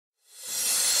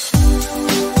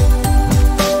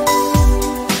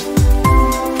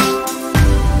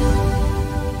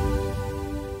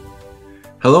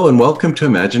Hello and welcome to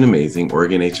Imagine Amazing,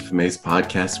 Oregon HFMA's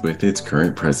podcast with its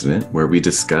current president, where we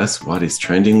discuss what is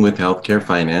trending with healthcare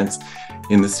finance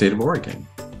in the state of Oregon.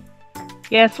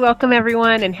 Yes, welcome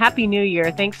everyone and Happy New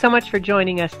Year. Thanks so much for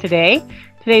joining us today.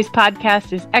 Today's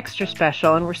podcast is extra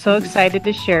special and we're so excited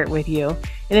to share it with you.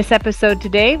 In this episode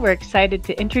today, we're excited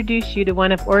to introduce you to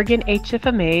one of Oregon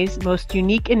HFMA's most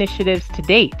unique initiatives to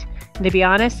date. And to be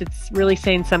honest, it's really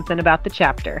saying something about the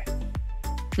chapter.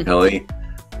 Kelly,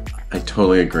 I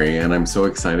totally agree, and I'm so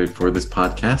excited for this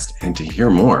podcast and to hear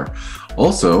more.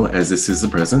 Also, as this is the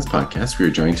President's Podcast, we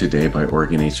are joined today by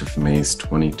Oregon HFMA's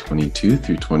 2022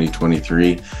 through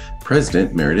 2023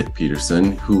 President, Meredith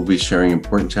Peterson, who will be sharing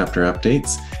important chapter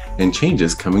updates and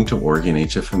changes coming to Oregon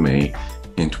HFMA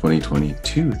in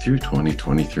 2022 through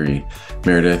 2023.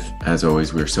 Meredith, as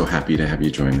always, we're so happy to have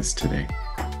you join us today.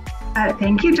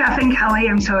 Thank you, Jeff and Kelly.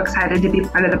 I'm so excited to be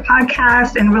part of the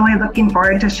podcast and really looking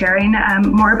forward to sharing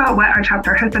more about what our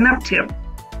chapter has been up to.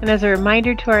 And as a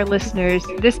reminder to our listeners,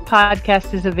 this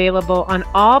podcast is available on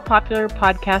all popular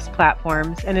podcast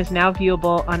platforms and is now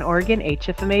viewable on Oregon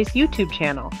HFMA's YouTube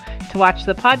channel. To watch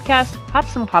the podcast, pop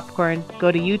some popcorn, go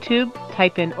to YouTube,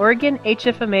 type in Oregon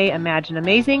HFMA Imagine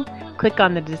Amazing, click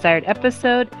on the desired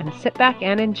episode, and sit back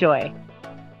and enjoy.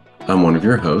 I'm one of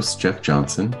your hosts, Jeff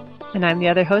Johnson. And I'm the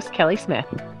other host, Kelly Smith.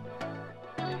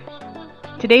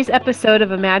 Today's episode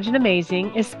of Imagine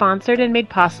Amazing is sponsored and made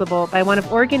possible by one of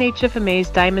Oregon HFMA's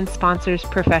Diamond sponsors,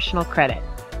 Professional Credit.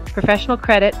 Professional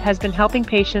Credit has been helping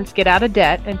patients get out of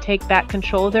debt and take back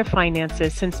control of their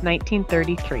finances since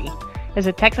 1933. As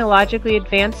a technologically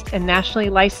advanced and nationally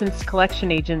licensed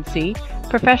collection agency,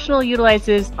 Professional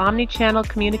utilizes omni-channel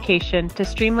communication to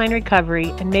streamline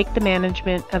recovery and make the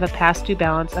management of a past due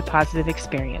balance a positive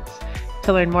experience.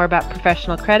 To learn more about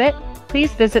Professional Credit,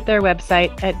 please visit their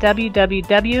website at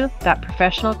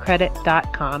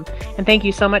www.professionalcredit.com. And thank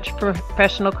you so much,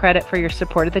 Professional Credit, for your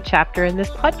support of the chapter in this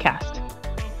podcast.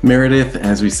 Meredith,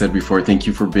 as we said before, thank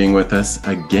you for being with us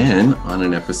again on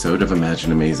an episode of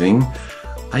Imagine Amazing.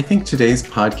 I think today's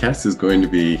podcast is going to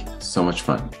be so much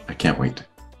fun. I can't wait.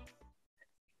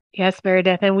 Yes,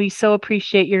 Meredith, and we so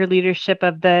appreciate your leadership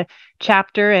of the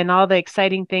chapter and all the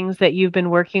exciting things that you've been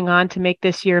working on to make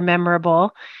this year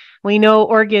memorable. We know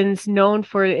Oregon's known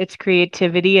for its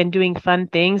creativity and doing fun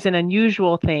things and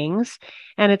unusual things,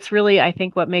 and it's really, I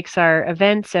think, what makes our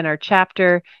events and our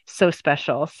chapter so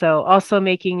special. So also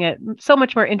making it so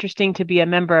much more interesting to be a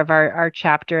member of our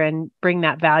chapter and bring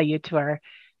that value to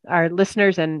our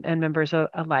listeners and members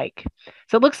alike.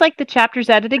 So it looks like the chapter's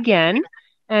at it again.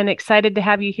 And excited to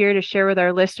have you here to share with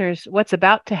our listeners what's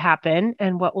about to happen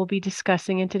and what we'll be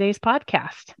discussing in today's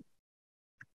podcast.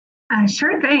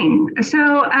 Sure thing.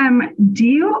 So do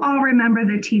you all remember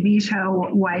the TV show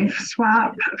Wife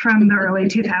Swap from the early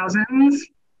 2000s?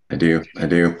 I do. So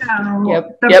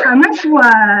the premise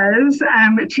was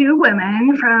two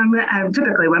women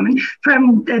typically women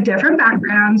from different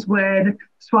backgrounds would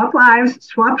swap lives,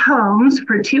 swap homes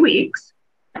for 2 weeks.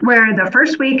 Where the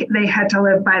first week they had to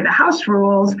live by the house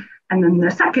rules, and then the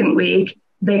second week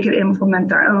they could implement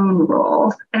their own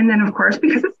rules. And then, of course,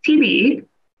 because it's TV,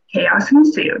 chaos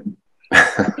ensued.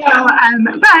 But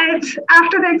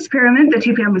after the experiment, the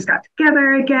two families got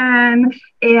together again,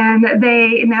 and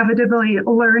they inevitably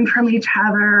learned from each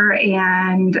other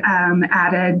and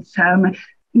added some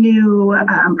new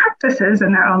practices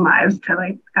in their own lives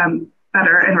to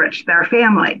better enrich their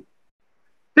family.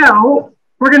 So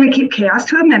we're going to keep chaos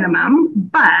to a minimum,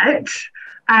 but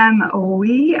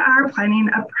we are planning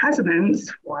a president's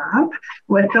swap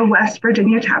with the West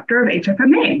Virginia chapter of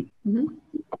HFMA.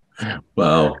 Mm-hmm.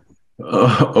 Wow.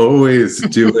 Always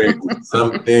doing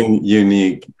something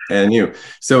unique and new.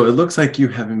 So it looks like you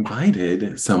have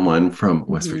invited someone from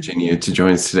West Virginia to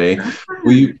join us today.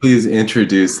 Will you please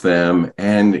introduce them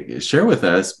and share with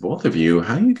us, both of you,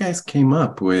 how you guys came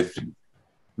up with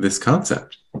this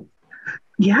concept?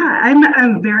 Yeah,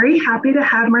 I'm very happy to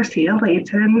have Marcia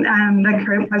Layton, the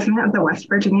current president of the West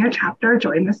Virginia chapter,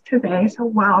 join us today. So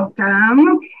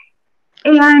welcome.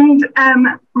 And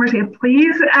Marcia,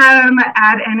 please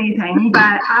add anything,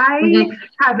 but I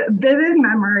have vivid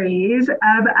memories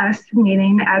of us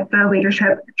meeting at the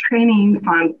Leadership Training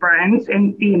Conference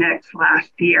in Phoenix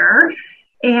last year.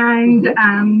 And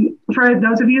for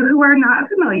those of you who are not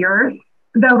familiar,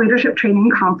 the Leadership Training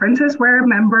Conference is where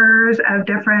members of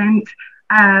different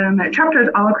chapters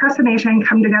all across the nation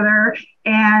come together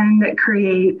and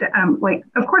create,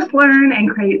 of course, learn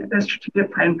and create a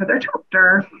strategic plan for their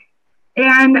chapter.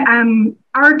 And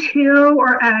our two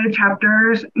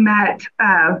chapters met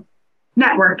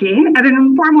networking at an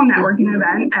informal networking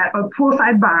event at a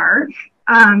poolside bar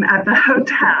at the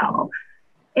hotel.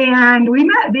 And we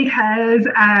met because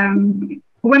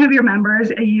one of your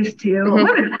members used to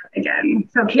live in Oregon.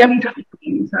 So Candy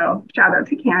Thompson. So shout out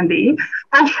to Candy.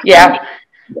 Yeah.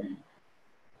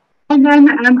 And then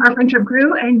our friendship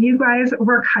grew, and you guys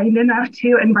were kind enough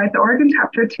to invite the Oregon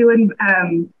chapter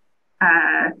to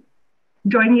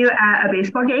join you at a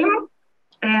baseball game.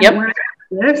 And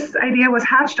this idea was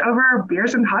hatched over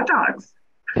beers and hot dogs.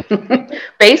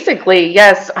 Basically,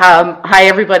 yes. Hi,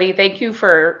 everybody. Thank you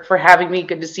for having me.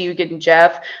 Good to see you again,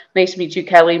 Jeff. Nice to meet you,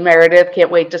 Kelly, Meredith. Can't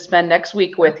wait to spend next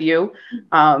week with you.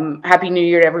 Happy New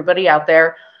Year to everybody out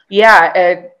there.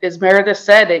 Yeah, as Meredith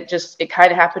said, it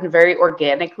kind of happened very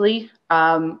organically.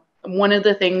 One of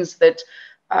the things that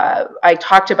I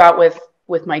talked about with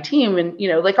my team, and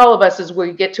like all of us, as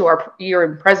we get to our year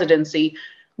in presidency,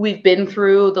 we've been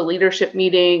through the leadership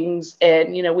meetings,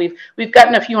 and we've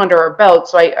gotten a few under our belt.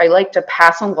 So I like to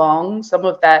pass along some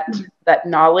of that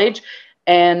knowledge.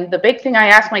 And the big thing I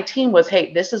asked my team was,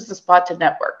 hey, this is the spot to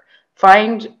network.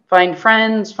 Find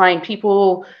friends, find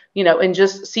people, and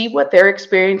just see what their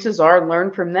experiences are, learn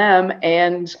from them.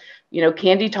 And,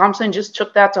 Candy Thompson just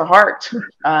took that to heart.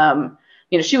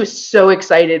 She was so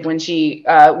excited when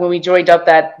we joined up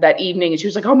that evening, and she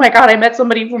was like, oh my God, I met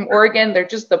somebody from Oregon. They're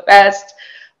just the best.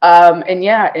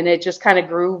 And it just kind of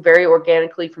grew very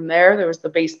organically from there. There was the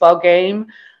baseball game.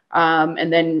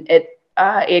 And then at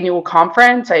annual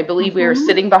conference, I believe we were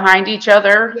sitting behind each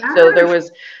other. Yes. So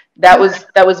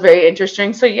that was very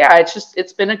interesting. So yeah,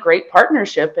 it's been a great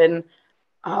partnership, and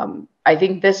I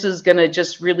think this is going to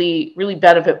just really, really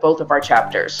benefit both of our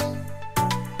chapters.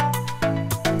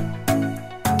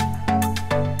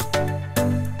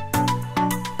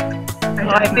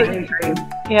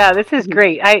 Yeah, this is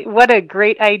great. What a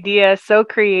great idea. So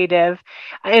creative.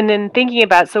 And then thinking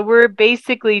about, so we're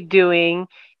basically doing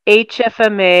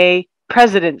HFMA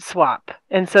president swap.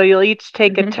 And so you'll each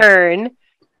take a turn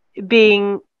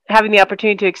having the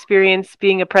opportunity to experience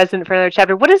being a president for another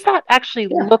chapter. What does that actually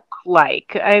look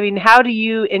like? I mean, how do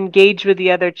you engage with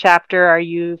the other chapter? Are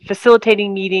you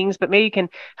facilitating meetings? But maybe you can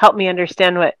help me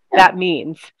understand what that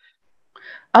means.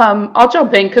 I'll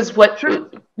jump in because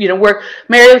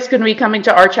Meredith's going to be coming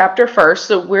to our chapter first.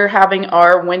 So we're having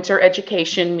our winter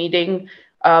education meeting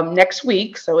next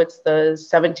week. So it's the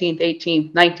 17th,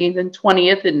 18th, 19th, and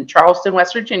 20th in Charleston,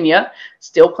 West Virginia.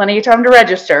 Still plenty of time to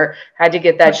register. Had to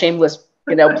get that shameless,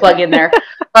 plug in there.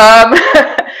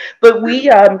 But we've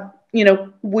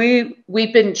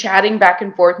been chatting back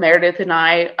and forth, Meredith and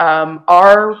I.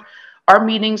 Our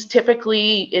meetings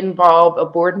typically involve a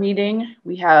board meeting.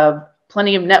 We have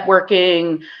plenty of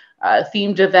networking,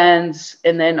 themed events,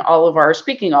 and then all of our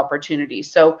speaking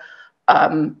opportunities. So,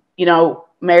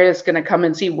 Meredith's going to come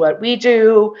and see what we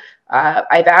do.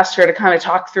 I've asked her to kind of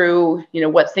talk through,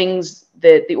 what things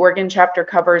that the Oregon chapter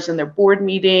covers in their board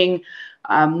meeting.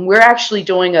 We're actually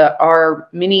doing our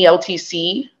mini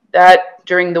LTC that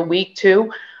during the week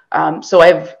too. So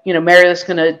Meredith's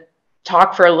going to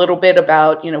talk for a little bit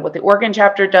about, what the Oregon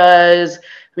chapter does. I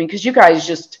mean, because you guys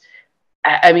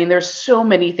there's so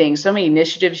many things, so many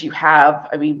initiatives you have.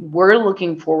 I mean, we're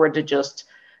looking forward to just,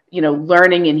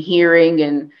 learning and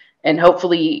hearing and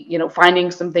hopefully,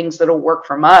 finding some things that'll work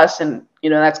from us. And,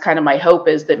 that's kind of my hope,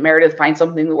 is that Meredith finds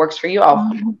something that works for you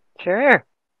all. Sure.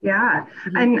 Yeah.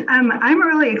 And I'm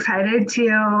really excited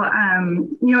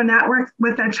to, network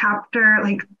with a chapter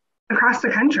across the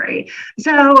country.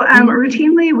 So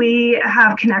routinely we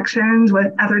have connections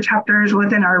with other chapters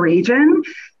within our region.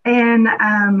 And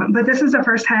but this is the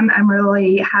first time I'm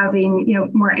really having,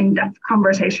 more in-depth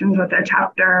conversations with a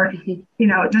chapter,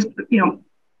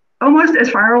 almost as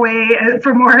far away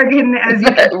from Oregon as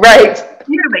you can. Right.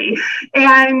 Really.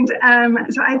 And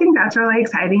so I think that's really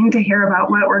exciting to hear about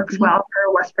what works well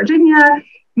for West Virginia,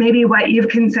 maybe what you've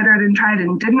considered and tried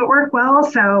and didn't work well,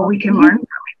 so we can learn from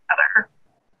each other.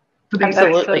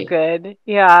 Absolutely. That's so good.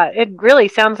 Yeah, it really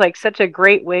sounds like such a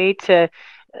great way to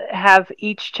have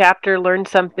each chapter learn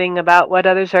something about what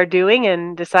others are doing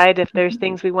and decide if there's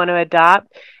things we want to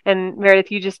adopt. And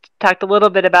Meredith, you just talked a little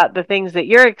bit about the things that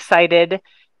you're excited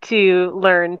to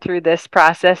learn through this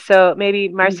process. So maybe,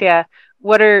 Marcia,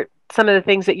 what are some of the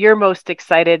things that you're most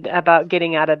excited about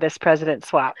getting out of this president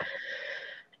swap?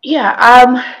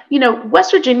 Yeah,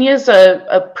 West Virginia is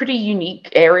a pretty unique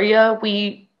area.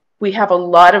 We have a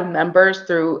lot of members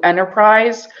through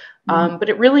Enterprise, but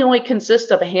it really only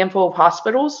consists of a handful of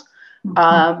hospitals.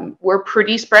 We're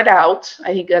pretty spread out.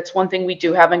 I think that's one thing we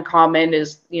do have in common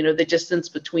is, the distance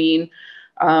between.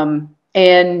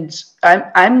 And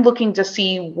I'm looking to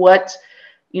see what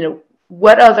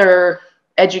other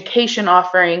education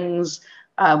offerings,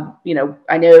 I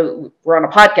know we're on a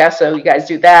podcast, so you guys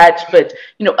do that, but,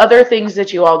 other things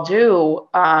that you all do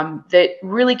that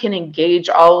really can engage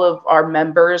all of our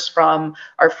members from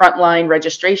our frontline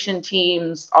registration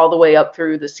teams all the way up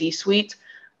through the C-suite.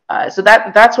 So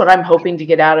that's what I'm hoping to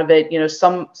get out of it,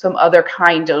 some other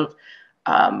kind of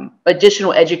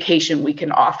additional education we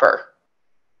can offer.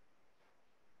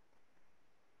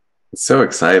 It's so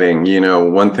exciting.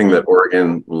 One thing that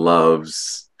Oregon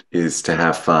loves is to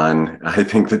have fun. I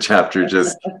think the chapter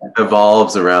just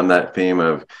evolves around that theme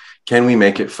of, can we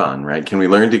make it fun, right? Can we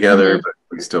learn together, but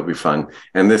we still be fun?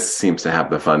 And this seems to have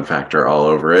the fun factor all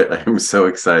over it. I'm so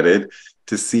excited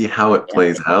to see how it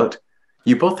plays out.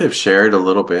 You both have shared a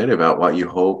little bit about what you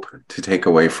hope to take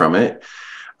away from it.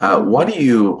 What do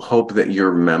you hope that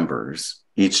your members,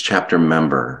 each chapter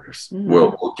members,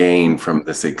 will gain from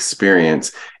this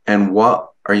experience? And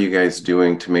what are you guys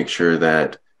doing to make sure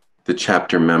that the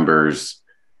chapter members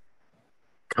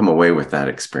come away with that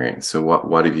experience? So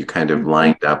what have you kind of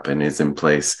lined up and is in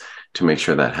place to make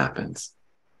sure that happens?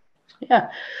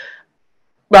 Yeah.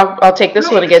 Well, I'll take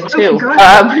this one again too.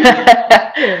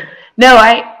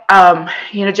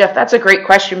 Jeff, that's a great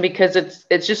question, because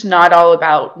it's just not all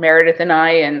about Meredith and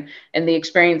I and the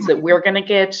experience that we're going to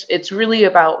get. It's really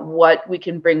about what we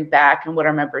can bring back and what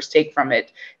our members take from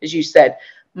it. As you said,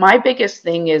 my biggest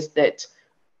thing is that,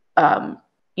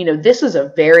 this is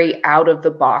a very out of the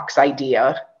box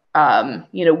idea.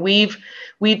 We've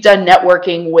done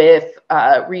networking with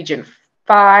Region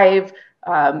 5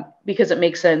 because it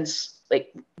makes sense,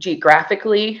 like,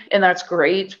 geographically, and that's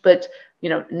great. But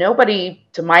nobody,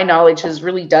 to my knowledge, has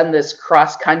really done this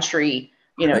cross-country,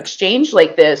 exchange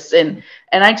like this. And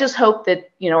I just hope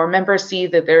that, our members see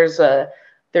that there's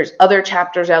other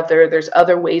chapters out there, there's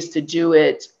other ways to do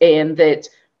it, and that,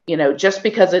 just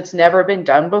because it's never been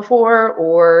done before,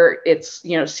 or it's,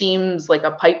 seems like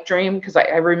a pipe dream, because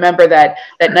I remember that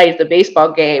night at the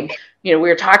baseball game, we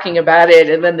were talking about it,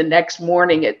 and then the next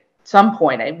morning at some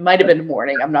point, it might have been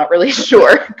morning, I'm not really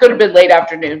sure, it could have been late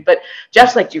afternoon, but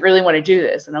Jeff's like, do you really want to do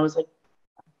this? And I was like,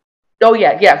 oh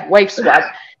yeah, wife swap.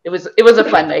 It was a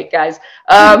fun night, guys.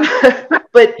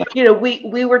 But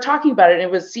we were talking about it,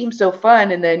 and it seemed so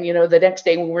fun. And then the next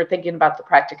day when we were thinking about the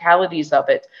practicalities of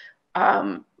it,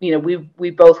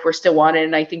 we both were still on it,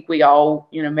 and I think we all,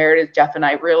 Meredith, Jeff, and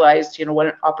I realized, what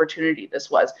an opportunity this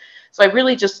was. So I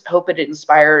really just hope it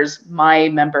inspires my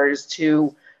members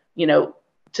to,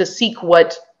 to seek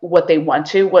what they want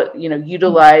to,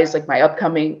 utilize, like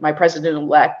my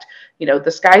president-elect,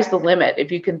 the sky's the limit.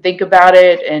 If you can think about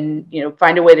it and,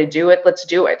 find a way to do it, let's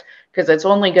do it, because it's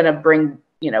only going to bring,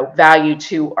 value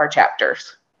to our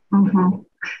chapters. Mm-hmm.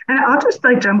 And I'll just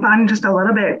jump on just a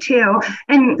little bit too.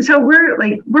 And so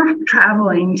we're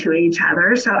traveling to each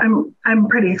other. So I'm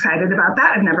pretty excited about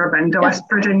that. I've never been to West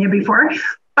Virginia before,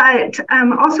 but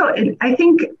also I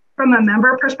think from a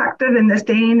member perspective in this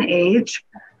day and age,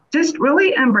 just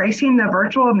really embracing the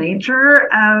virtual nature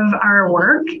of our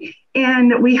work.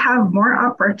 And we have more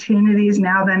opportunities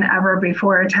now than ever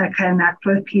before to connect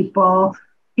with people,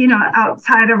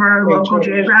 outside of our local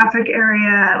geographic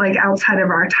area, outside of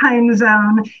our time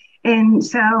zone. And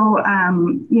so, I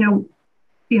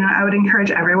would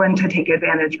encourage everyone to take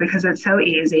advantage, because it's so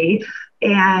easy,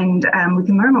 and we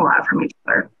can learn a lot from each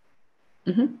other.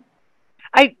 Mm-hmm.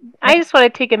 I just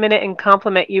want to take a minute and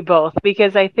compliment you both,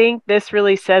 because I think this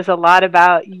really says a lot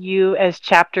about you as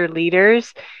chapter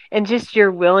leaders, and just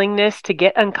your willingness to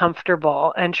get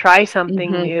uncomfortable and try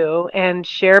something new and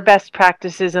share best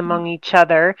practices among each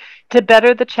other to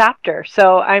better the chapter.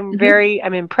 So I'm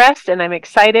impressed, and I'm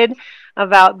excited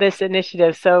about this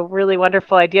initiative. So really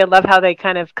wonderful idea. Love how they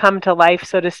kind of come to life,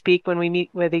 so to speak, when we meet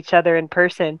with each other in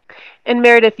person. And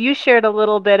Meredith, you shared a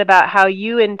little bit about how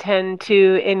you intend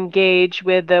to engage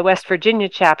with the West Virginia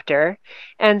chapter.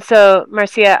 And so,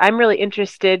 Marcia, I'm really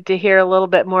interested to hear a little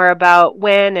bit more about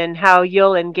when and how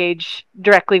you'll engage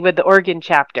directly with the Oregon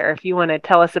chapter, if you want to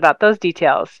tell us about those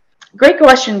details. Great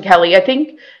question, Kelly. I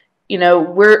think,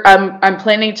 I'm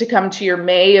planning to come to your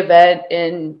May event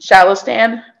in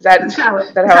Shalistan. Is that how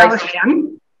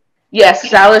Shalistan? Yes,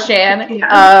 Shalistan.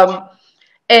 Yeah.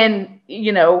 And,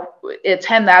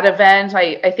 attend that event.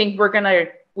 I think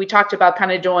we talked about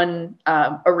kind of doing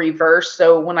a reverse.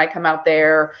 So when I come out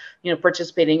there,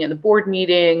 participating in the board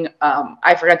meeting,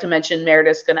 I forgot to mention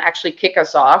Meredith's going to actually kick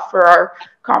us off for our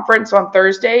conference on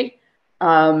Thursday.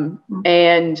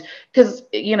 And because,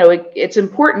 it's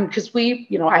important, because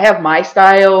I have my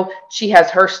style, she has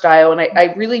her style, and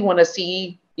I really want to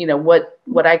see,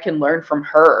 what I can learn from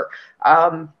her.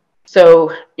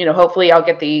 So, hopefully I'll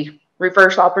get the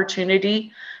reverse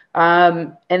opportunity.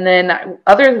 And then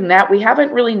other than that, we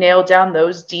haven't really nailed down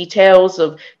those details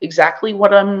of exactly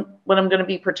what I'm going to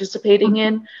be participating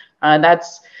in.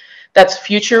 That's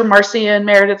future Marcia and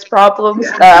Meredith's problems.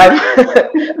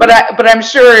 But I'm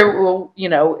sure it will,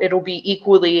 it'll be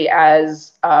equally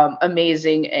as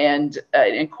amazing and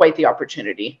quite the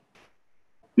opportunity.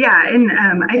 Yeah, and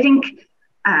I think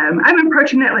I'm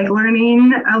approaching it like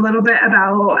learning a little bit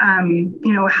about,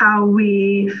 how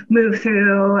we move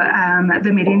through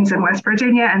the meetings in West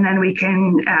Virginia, and then we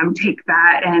can take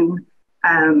that and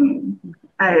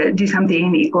do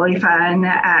something equally fun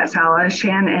at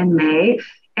Salishan in May.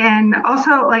 And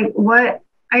also, like, what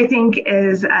I think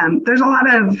is there's a lot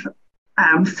of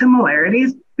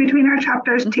similarities between our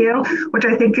chapters too, which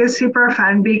I think is super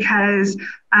fun because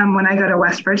when I go to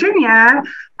West Virginia,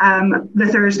 the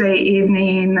Thursday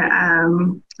evening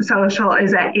social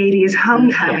is at 80s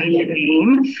homecoming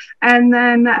theme. And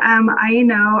then I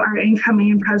know our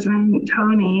incoming president,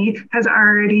 Tony, has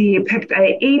already picked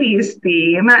a 80s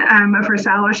theme for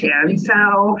Salishan.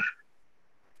 So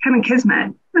kind of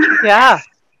kismet. Yeah.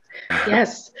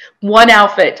 Yes. One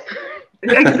outfit.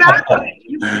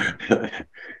 Exactly.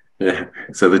 Yeah.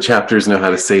 So the chapters know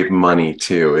how to save money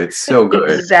too. It's so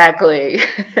good. Exactly.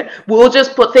 We'll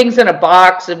just put things in a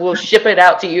box and we'll ship it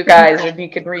out to you guys and you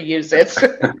can reuse it.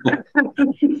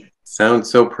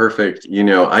 Sounds so perfect.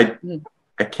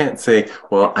 I can't say,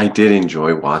 well, I did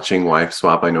enjoy watching Wife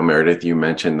Swap. I know, Meredith, you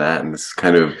mentioned that, and this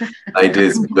kind of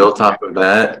ideas built off of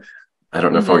that. I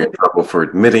don't know if I'll get in trouble for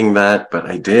admitting that, but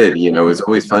I did. It was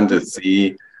always fun to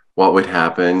see what would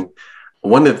happen.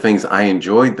 One of the things I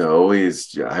enjoyed, though,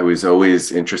 is I was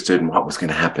always interested in what was going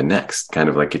to happen next, kind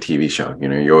of like a TV show.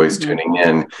 You're always tuning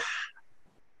in.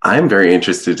 I'm very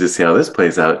interested to see how this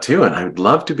plays out, too. And I'd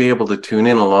love to be able to tune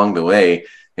in along the way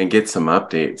and get some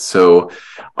updates. So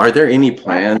are there any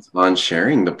plans on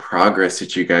sharing the progress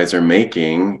that you guys are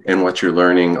making and what you're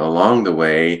learning along the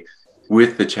way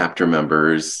with the chapter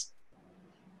members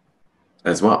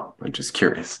as well? I'm just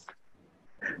curious.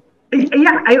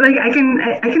 Yeah, I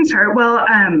can start. Well,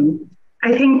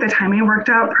 I think the timing worked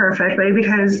out perfectly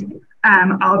because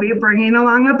I'll be bringing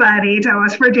along a buddy to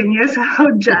West Virginia.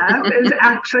 So Jeff is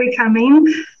actually coming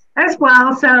as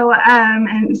well. So,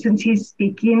 and since he's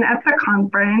speaking at the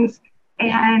conference,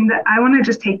 and I want to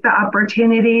just take the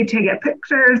opportunity to get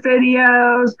pictures,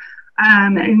 videos,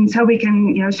 and so we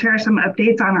can, share some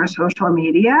updates on our social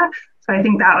media. So I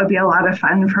think that would be a lot of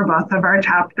fun for both of our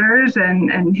chapters,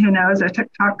 and who knows, a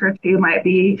TikTok or two might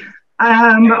be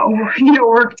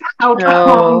worked out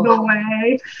along the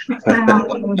way.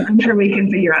 I'm sure we can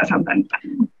figure out something.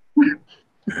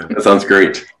 That sounds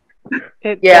great.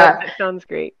 It sounds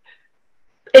great.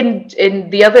 And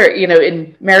the other,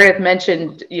 and Meredith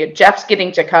mentioned, Jeff's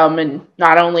getting to come and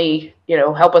not only,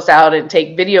 help us out and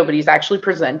take video, but he's actually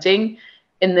presenting.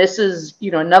 And this is,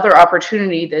 another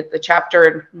opportunity that the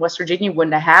chapter in West Virginia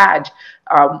wouldn't have had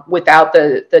without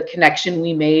the connection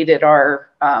we made at our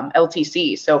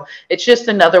LTC. So it's just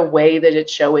another way that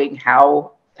it's showing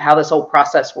how this whole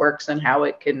process works and how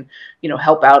it can,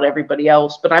 help out everybody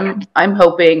else. But I'm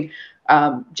hoping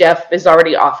Jeff is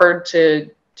already offered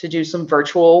to do some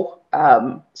virtual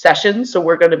sessions. So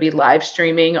we're going to be live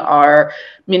streaming our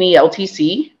mini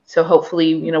LTC. So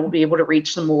hopefully, we'll be able to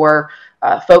reach some more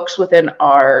folks within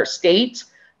our state.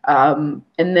 And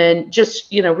then just,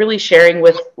 really sharing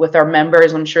with our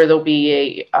members. I'm sure there'll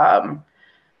be a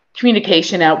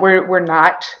communication out. We're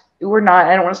not,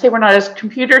 I don't want to say we're not as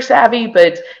computer savvy,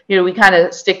 but, we kind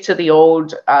of stick to the old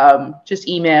just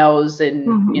emails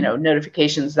and,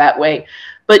 notifications that way.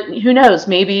 But who knows,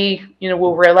 maybe,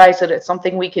 we'll realize that it's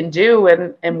something we can do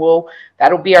and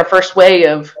that'll be our first way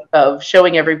of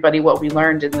showing everybody what we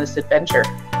learned in this adventure.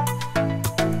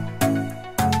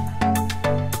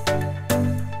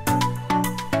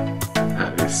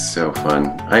 That is so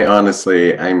fun. I'm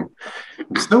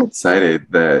so excited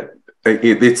that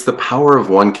it's the power of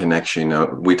one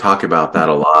connection. We talk about that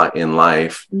a lot in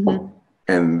life.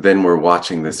 And then we're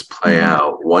watching this play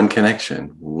out. One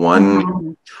connection,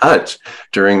 one touch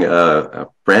during a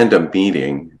random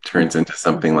meeting turns into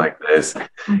something like this.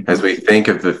 As we think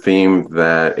of the theme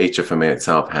that HFMA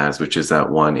itself has, which is that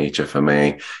one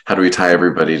HFMA, how do we tie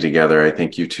everybody together? I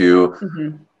think you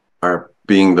two are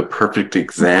being the perfect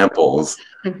examples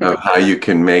of how you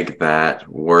can make that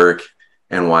work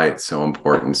and why it's so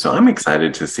important. So I'm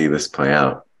excited to see this play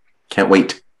out. Can't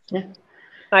wait. Yeah.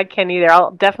 I can't either.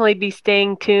 I'll definitely be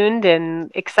staying tuned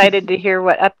and excited to hear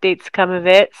what updates come of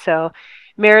it. So,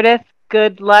 Meredith,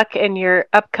 good luck in your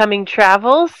upcoming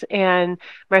travels. And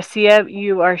Marcia,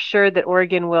 you are sure that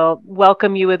Oregon will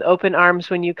welcome you with open arms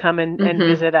when you come and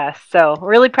visit us. So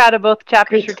really proud of both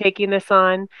chapters for taking this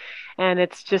on. And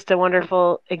it's just a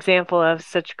wonderful example of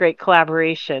such great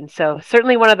collaboration. So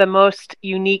certainly one of the most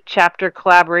unique chapter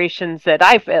collaborations that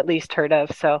I've at least heard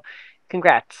of. So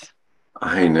congrats.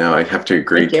 I know. I have to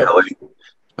agree, Kelly.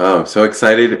 Oh, I'm so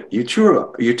excited. You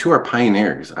two are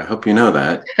pioneers. I hope you know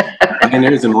that.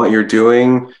 Pioneers in what you're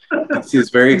doing. This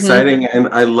is very exciting. And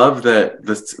I love that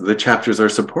the chapters are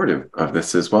supportive of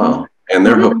this as well. And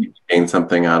they're hoping to gain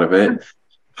something out of it.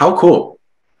 How cool.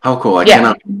 How cool. I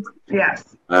cannot.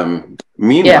 Yes.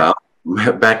 Meanwhile,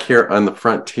 back here on the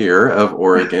frontier of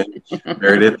Oregon,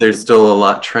 Meredith, there's still a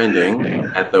lot trending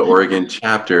at the Oregon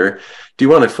chapter. Do you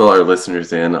want to fill our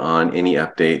listeners in on any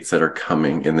updates that are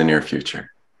coming in the near future?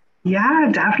 Yeah,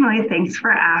 definitely. Thanks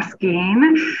for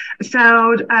asking.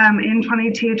 So in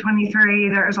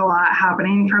 22-23, there's a lot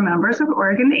happening for members of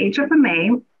Oregon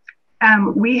HFMA.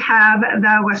 We have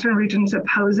the Western Region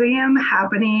Symposium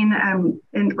happening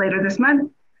later this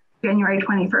month, January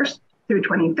 21st through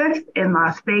 25th in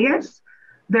Las Vegas.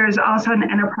 There's also an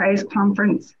enterprise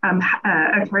conference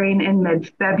occurring in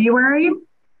mid-February.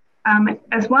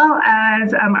 As well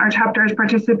as our chapter is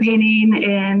participating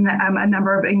in a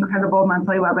number of incredible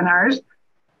monthly webinars.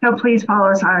 So please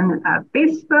follow us on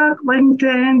Facebook,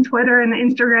 LinkedIn, Twitter, and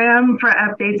Instagram for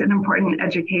updates and important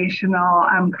educational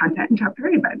content and chapter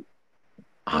events.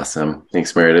 Awesome.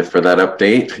 Thanks, Meredith, for that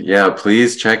update. Yeah,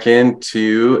 please check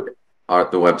into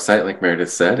the website, like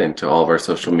Meredith said, and to all of our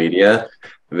social media.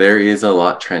 There is a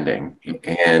lot trending.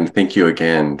 And thank you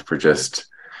again for just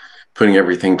putting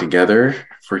everything together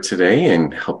for today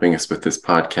and helping us with this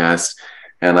podcast.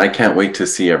 And I can't wait to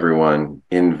see everyone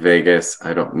in Vegas.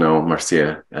 I don't know,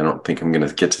 Marcia, I don't think I'm going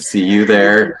to get to see you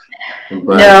there.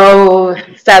 But... No,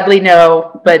 sadly,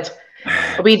 no, but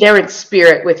I'll be there in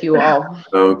spirit with you all.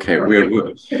 Okay,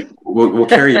 we'll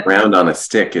carry you around on a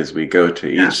stick as we go to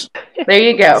each there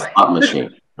you go. slot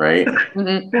machine, right?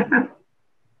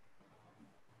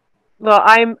 Well,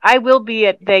 I will be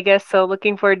at Vegas, so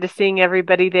looking forward to seeing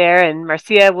everybody there. And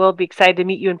Marcia will be excited to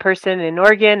meet you in person in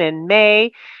Oregon in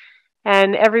May.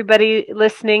 And everybody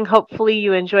listening, hopefully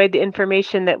you enjoyed the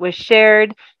information that was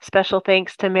shared. Special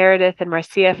thanks to Meredith and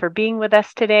Marcia for being with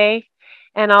us today.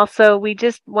 And also, we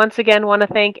just once again want to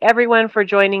thank everyone for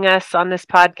joining us on this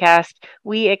podcast.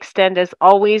 We extend, as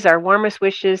always, our warmest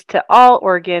wishes to all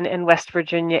Oregon and West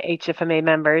Virginia HFMA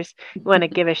members. We want to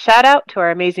give a shout out to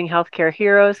our amazing healthcare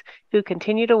heroes who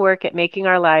continue to work at making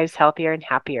our lives healthier and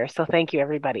happier. So thank you,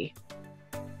 everybody.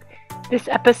 This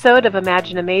episode of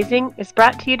Imagine Amazing is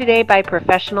brought to you today by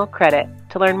Professional Credit.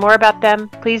 To learn more about them,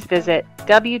 please visit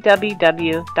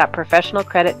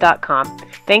www.professionalcredit.com.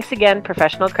 Thanks again,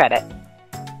 Professional Credit.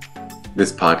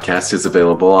 This podcast is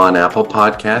available on Apple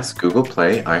Podcasts, Google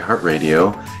Play,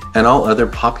 iHeartRadio, and all other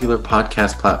popular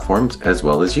podcast platforms, as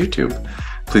well as YouTube.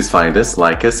 Please find us,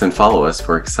 like us, and follow us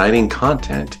for exciting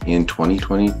content in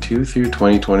 2022 through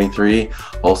 2023.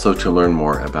 Also, to learn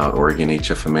more about Oregon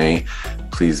HFMA,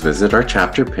 please visit our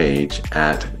chapter page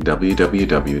at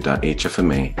www.hfma.org.